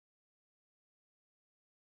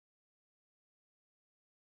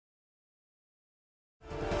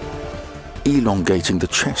elongating the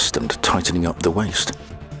chest and tightening up the waist.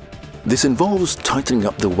 This involves tightening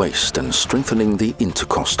up the waist and strengthening the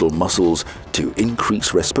intercostal muscles to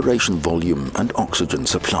increase respiration volume and oxygen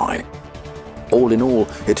supply. All in all,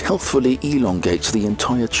 it healthfully elongates the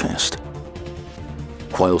entire chest.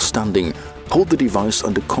 While standing, hold the device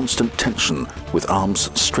under constant tension with arms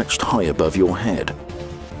stretched high above your head.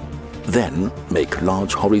 Then make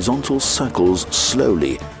large horizontal circles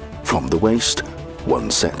slowly from the waist.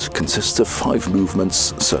 One set consists of 5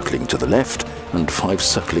 movements circling to the left and 5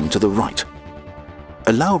 circling to the right.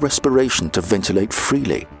 Allow respiration to ventilate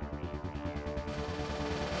freely.